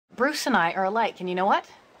Bruce and I are alike, and you know what?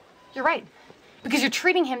 You're right. Because you're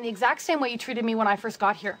treating him the exact same way you treated me when I first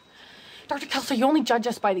got here. Dr. Kelso, you only judge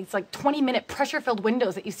us by these, 20-minute pressure-filled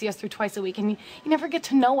windows that you see us through twice a week, and you never get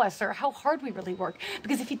to know us or how hard we really work.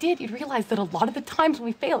 Because if you did, you'd realize that a lot of the times when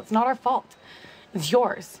we fail, it's not our fault. It's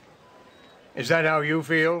yours. Is that how you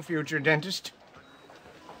feel, future dentist?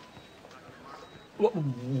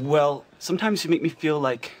 Well, sometimes you make me feel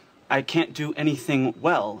like I can't do anything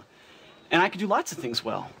well. And I can do lots of things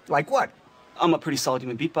well. Like what? I'm a pretty solid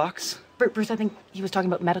human beatbox. Bruce, I think he was talking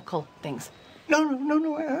about medical things.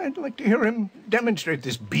 No. I'd like to hear him demonstrate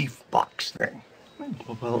this beef box thing.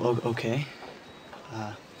 Well, okay.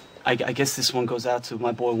 I guess this one goes out to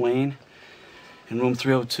my boy Wayne in room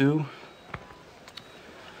 302.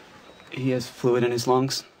 He has fluid in his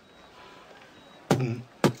lungs. Boom,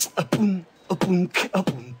 a boom, a boom, a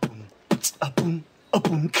boom, boom, a boom, a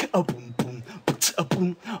boom, a boom, boom, a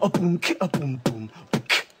boom, a boom, a boom, boom.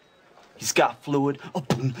 He's got fluid. A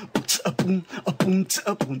boom, a boom, a boom,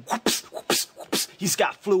 a boom. Whoops, whoops, whoops. He's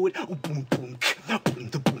got fluid. A boom, boom, a boom,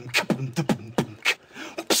 the boom, a boom, the boom, boom.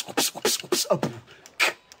 Whoops, whoops, whoops, whoops. A boom,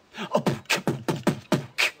 a boom.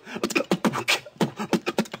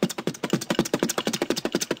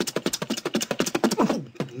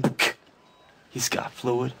 He's got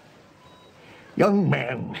fluid. Young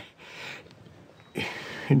man,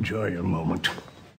 enjoy your moment.